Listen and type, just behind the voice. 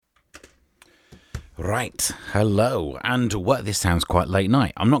Right, hello, and this sounds quite late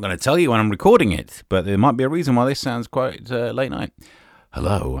night. I'm not going to tell you when I'm recording it, but there might be a reason why this sounds quite late night.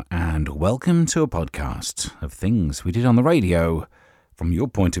 Hello, and welcome to a podcast of things we did on the radio from your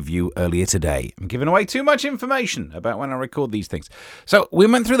point of view earlier today. I'm giving away too much information about when I record these things. So, we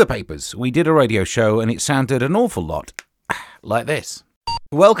went through the papers, we did a radio show, and it sounded an awful lot like this.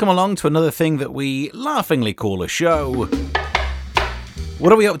 Welcome along to another thing that we laughingly call a show.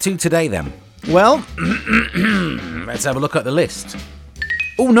 What are we up to today, then? Well, let's have a look at the list.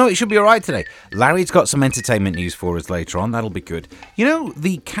 Oh, no, it should be all right today. Larry's got some entertainment news for us later on. That'll be good. You know,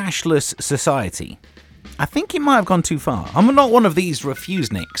 the cashless society. I think it might have gone too far. I'm not one of these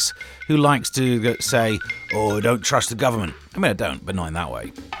refusenicks who likes to say, oh, don't trust the government. I mean, I don't, but not in that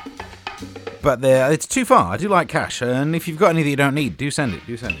way. But it's too far. I do like cash. And if you've got any that you don't need, do send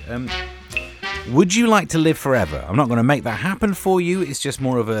it. Would you like to live forever? I'm not going to make that happen for you. It's just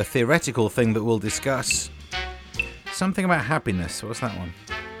more of a theoretical thing that we'll discuss. Something about happiness. What's that one?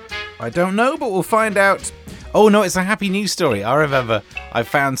 I don't know, but we'll find out. Oh, no, it's a happy news story. I remember I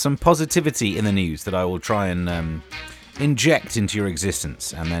found some positivity in the news that I will try and inject into your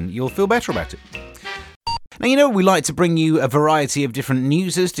existence, and then you'll feel better about it. Now, you know, we like to bring you a variety of different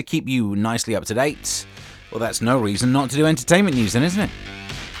newses to keep you nicely up to date. Well, that's no reason not to do entertainment news then, isn't it?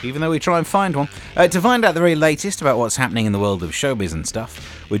 Even though we try and find one. To find out the very latest about what's happening in the world of showbiz and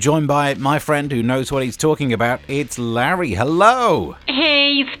stuff, we're joined by my friend who knows what he's talking about. It's Larry. Hello.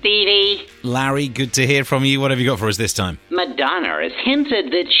 Hey, Stevie. Larry, good to hear from you. What have you got for us this time? Madonna has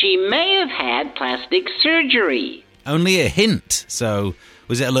hinted that she may have had plastic surgery. Only a hint. So,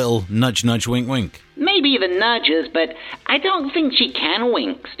 was it a little nudge, nudge, wink, wink? Maybe the nudges, but I don't think she can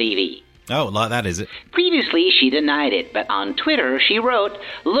wink, Stevie. Oh, like that, is it? Previously, she denied it, but on Twitter, she wrote,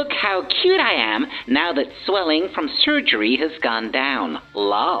 "Look how cute I am now that swelling from surgery has gone down.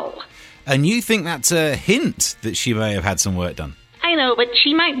 Lol." And you think that's a hint that she may have had some work done? I know, but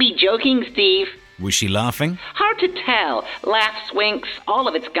she might be joking, Steve. Was she laughing? Hard to tell. Laughs, winks, all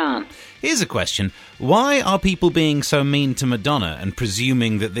of it's gone. Here's a question. Why are people being so mean to Madonna and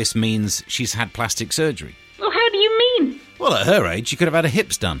presuming that this means she's had plastic surgery? Well, how do you mean? Well, at her age, she could have had her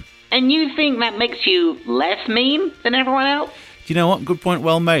hips done. And you think that makes you less mean than everyone else? Do you know what? Good point,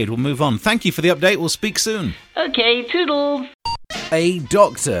 well made. We'll move on. Thank you for the update. We'll speak soon. Okay, toodles. A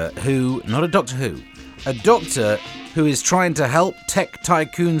doctor who is trying to help tech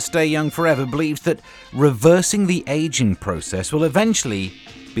tycoons stay young forever believes that reversing the aging process will eventually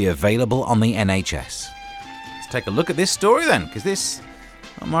be available on the NHS. Let's take a look at this story then, because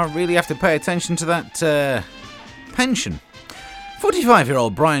I might really have to pay attention to that pension.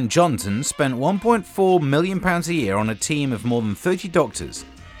 45-year-old Brian Johnson spent £1.4 million a year on a team of more than 30 doctors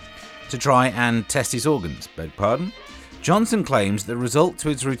to try and test his organs. Beg pardon? Johnson claims the result to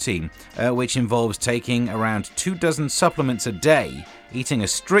his routine, which involves taking around 24 supplements a day, eating a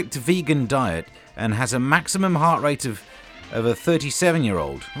strict vegan diet, and has a maximum heart rate of a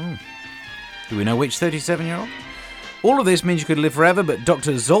 37-year-old. Do we know which 37-year-old? All of this means you could live forever, but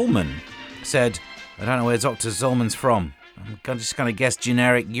Dr. Zollman said, I don't know where Dr. Zollman's from. I'm just going to guess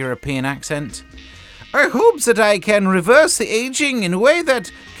generic European accent. I hope that I can reverse the aging in a way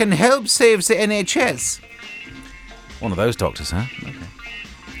that can help save the NHS. One of those doctors, huh? Okay.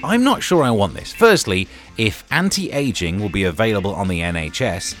 I'm not sure I want this. Firstly, if anti-aging will be available on the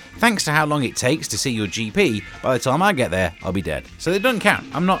NHS, thanks to how long it takes to see your GP, by the time I get there, I'll be dead. So it doesn't count.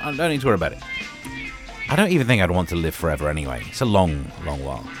 I don't need to worry about it. I don't even think I'd want to live forever anyway. It's a long, long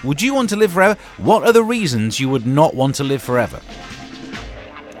while. Would you want to live forever? What are the reasons you would not want to live forever?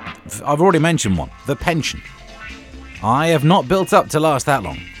 I've already mentioned one. The pension. I have not built up to last that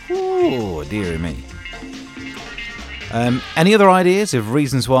long. Oh, dearie me. Any other ideas of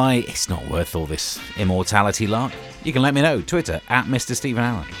reasons why it's not worth all this immortality lark? You can let me know. Twitter, @Mr. Stephen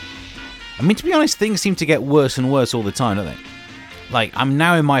Allen. I mean, to be honest, things seem to get worse and worse all the time, don't they? Like, I'm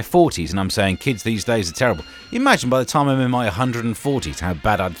now in my 40s and I'm saying kids these days are terrible. Imagine by the time I'm in my 140s how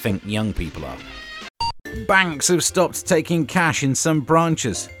bad I'd think young people are. Banks have stopped taking cash in some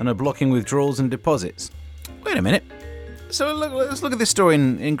branches and are blocking withdrawals and deposits. Wait a minute. So let's look at this story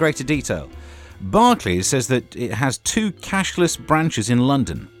in greater detail. Barclays says that it has 2 cashless branches in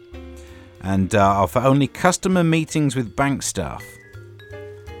London and are for only customer meetings with bank staff.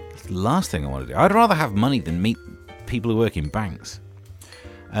 That's the last thing I want to do. I'd rather have money than meet people who work in banks.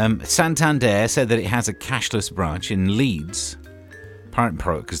 Santander said that it has a cashless branch in Leeds.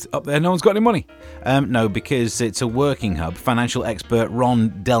 Apparently, because up there no one's got any money. No, because it's a working hub. Financial expert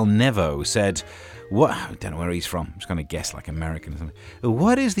Ron Del Nevo said, "What? I don't know where he's from. I'm just going to guess, like American or something.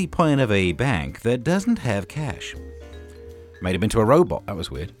 What is the point of a bank that doesn't have cash?" Made him into a robot. That was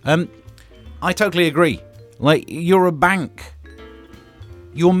weird. I totally agree. Like, you're a bank.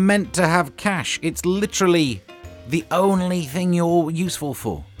 You're meant to have cash. It's literally the only thing you're useful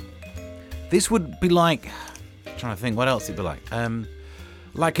for. This would be like... I'm trying to think what else it'd be like.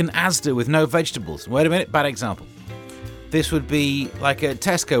 Like an Asda with no vegetables. Wait a minute, bad example. This would be like a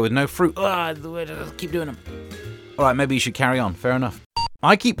Tesco with no fruit. Keep doing them. All right, maybe you should carry on. Fair enough.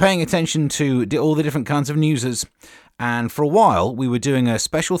 I keep paying attention to all the different kinds of newsers. And for a while, we were doing a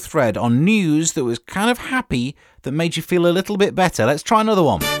special thread on news that was kind of happy, that made you feel a little bit better. Let's try another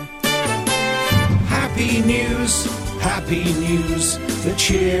one. Happy news, the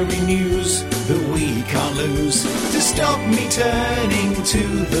cheery news that we can't lose. To stop me turning to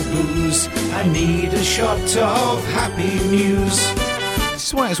the booze, I need a shot of happy news. This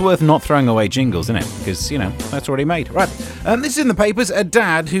is why it's worth not throwing away jingles, isn't it? Because, that's already made. Right, this is in the papers. A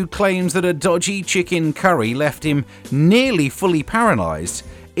dad who claims that a dodgy chicken curry left him nearly fully paralysed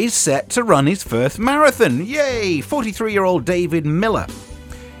is set to run his first marathon. Yay! 43-year-old David Miller.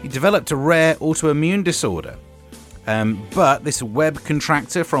 He developed a rare autoimmune disorder. But this web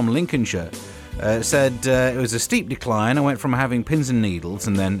contractor from Lincolnshire said it was a steep decline. I went from having pins and needles,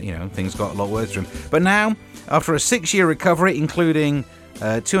 and then, things got a lot worse for him. But now, after a 6-year recovery, including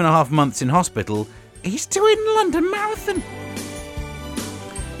 2.5 months in hospital, he's doing the London Marathon.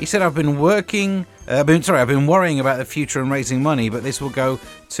 He said, I've been worrying about the future and raising money, but this will go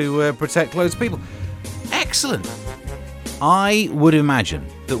to protect loads of people. Excellent. I would imagine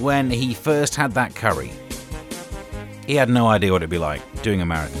that when he first had that curry, he had no idea what it'd be like doing a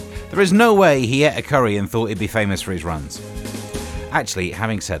marathon. There is no way he ate a curry and thought he'd be famous for his runs. Actually,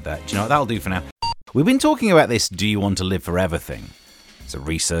 having said that, do you know what, that'll do for now. We've been talking about this do you want to live forever thing. So a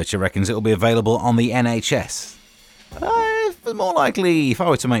researcher reckons it'll be available on the NHS. More likely, if I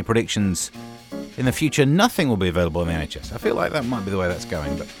were to make predictions, in the future nothing will be available on the NHS. I feel like that might be the way that's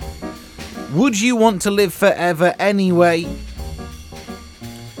going, but... Would you want to live forever anyway?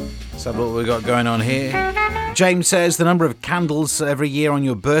 Let's have a look what we've got going on here. James says the number of candles every year on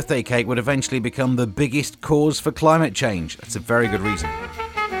your birthday cake would eventually become the biggest cause for climate change. That's a very good reason.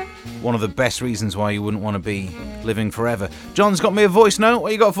 One of the best reasons why you wouldn't want to be living forever. John's got me a voice note.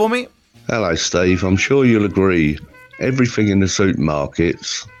 What you got for me? Hello, Steve. I'm sure you'll agree. Everything in the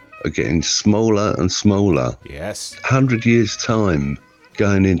supermarkets are getting smaller and smaller. Yes. 100 years' time,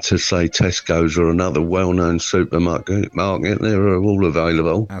 going into, say, Tesco's or another well-known supermarket, they're all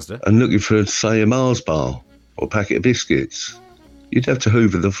available. Asda. And looking for, say, a Mars bar or a packet of biscuits. You'd have to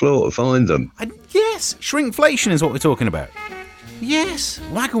hoover the floor to find them. Yes, shrinkflation is what we're talking about. Yes,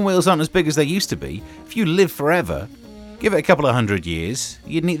 wagon wheels aren't as big as they used to be. If you live forever, give it a couple of 100 years,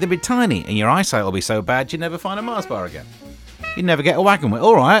 they'd be tiny, and your eyesight will be so bad you'd never find a Mars bar again. You'd never get a wagon wheel.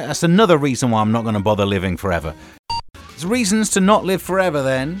 All right, that's another reason why I'm not going to bother living forever. There's reasons to not live forever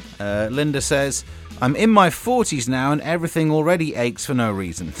then. Linda says, I'm in my 40s now and everything already aches for no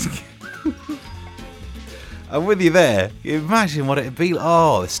reason. I'm with you there. Imagine what it'd be like.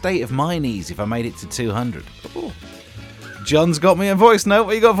 Oh, the state of my knees if I made it to 200. Ooh. John's got me a voice note.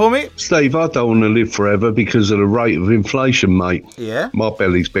 What you got for me? Steve, I don't want to live forever because of the rate of inflation, mate. Yeah? My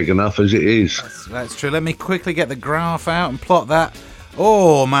belly's big enough as it is. That's true. Let me quickly get the graph out and plot that.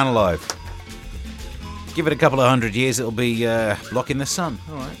 Oh, man alive. Give it a couple of 100 years, it'll be blocking the sun.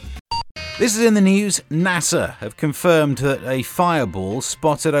 All right. This is in the news. NASA have confirmed that a fireball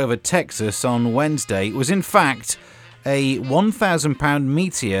spotted over Texas on Wednesday was in fact a 1,000-pound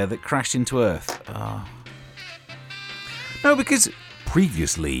meteor that crashed into Earth. Oh. No, because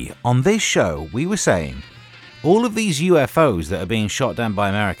previously on this show we were saying all of these UFOs that are being shot down by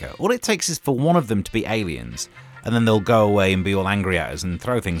America, all it takes is for one of them to be aliens, and then they'll go away and be all angry at us and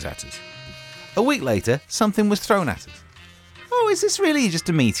throw things at us. A week later, something was thrown at us. Oh, is this really just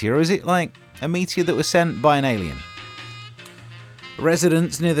a meteor, or is it like a meteor that was sent by an alien?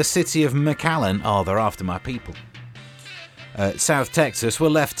 Residents near the city of McAllen, they're after my people, South Texas, were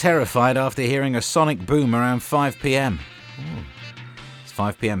left terrified after hearing a sonic boom around 5 p.m. Ooh. It's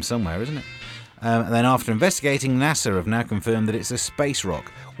 5 p.m. somewhere, isn't it? And then after investigating, NASA have now confirmed that it's a space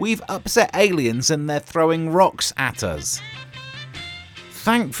rock. We've upset aliens and they're throwing rocks at us.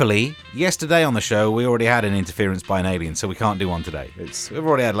 Thankfully, yesterday on the show, we already had an interference by an alien, so we can't do one today. We've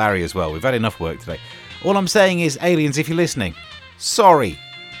already had Larry as well. We've had enough work today. All I'm saying is, aliens, if you're listening, sorry.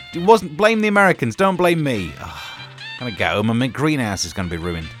 Blame the Americans, don't blame me. I'm going to go home and my greenhouse is going to be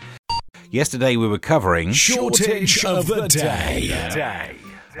ruined. Yesterday we were covering... Shortage of the day.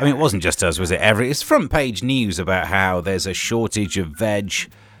 I mean, it wasn't just us, was it? It's front page news about how there's a shortage of veg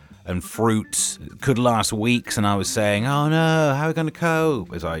and fruit. It could last weeks, and I was saying, oh no, how are we going to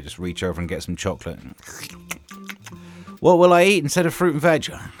cope? As I just reach over and get some chocolate. What will I eat instead of fruit and veg?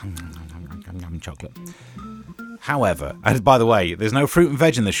 I'm chocolate. However, and by the way, there's no fruit and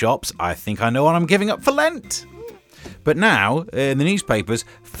veg in the shops. I think I know what I'm giving up for Lent. But now, in the newspapers,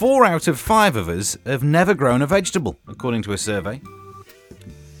 4 out of 5 of us have never grown a vegetable, according to a survey.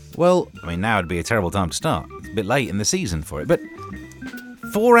 Well, I mean, now would be a terrible time to start. It's a bit late in the season for it, but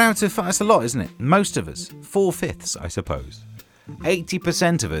 4 out of 5, that's a lot, isn't it? Most of us, 4/5, I suppose.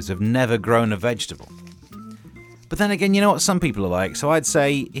 80% of us have never grown a vegetable. But then again, you know what some people are like? So I'd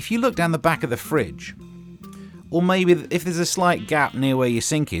say, if you look down the back of the fridge, or maybe if there's a slight gap near where your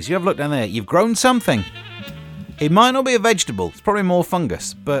sink is, you have a look down there, you've grown something. It might not be a vegetable, it's probably more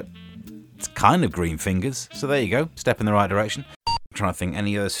fungus, but it's kind of green fingers. So there you go, step in the right direction. I'm trying to think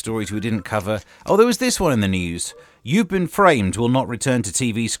any other stories we didn't cover. Oh, there was this one in the news. You've Been Framed will not return to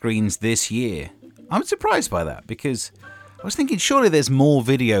TV screens this year. I'm surprised by that, because I was thinking surely there's more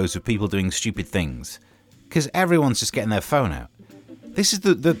videos of people doing stupid things, because everyone's just getting their phone out. This is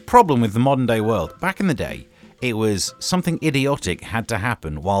the problem with the modern day world. Back in the day, it was something idiotic had to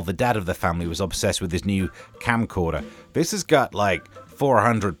happen while the dad of the family was obsessed with his new camcorder. This has got like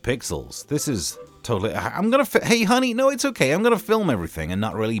 400 pixels. This is totally... hey honey, no, it's okay. I'm going to film everything and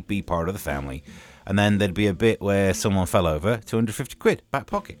not really be part of the family. And then there'd be a bit where someone fell over, 250 quid, back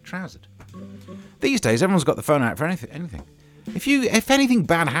pocket, trousered. These days, everyone's got the phone out for anything. If anything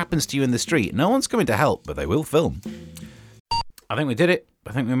bad happens to you in the street, no one's coming to help, but they will film. I think we did it.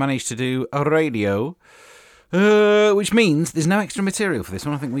 I think we managed to do a radio, which means there's no extra material for this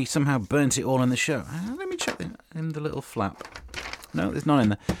one. I think we somehow burnt it all in the show. Let me check in the little flap. No, there's none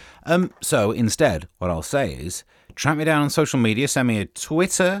in there. So instead, what I'll say is, track me down on social media. Send me a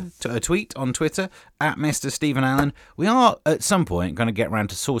tweet on Twitter at Mr. Stephen Allen. We are at some point going to get around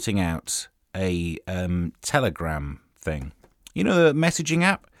to sorting out a Telegram thing. You know, the messaging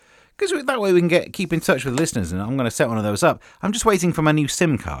app? Because that way we can keep in touch with listeners, and I'm going to set one of those up. I'm just waiting for my new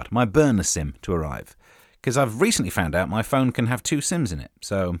SIM card, my burner SIM, to arrive. Because I've recently found out my phone can have 2 SIMs in it.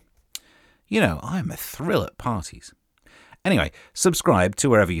 So, you know, I'm a thrill at parties. Anyway, subscribe to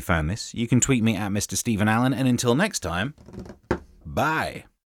wherever you found this. You can tweet me at Mr. Stephen Allen, and until next time, bye.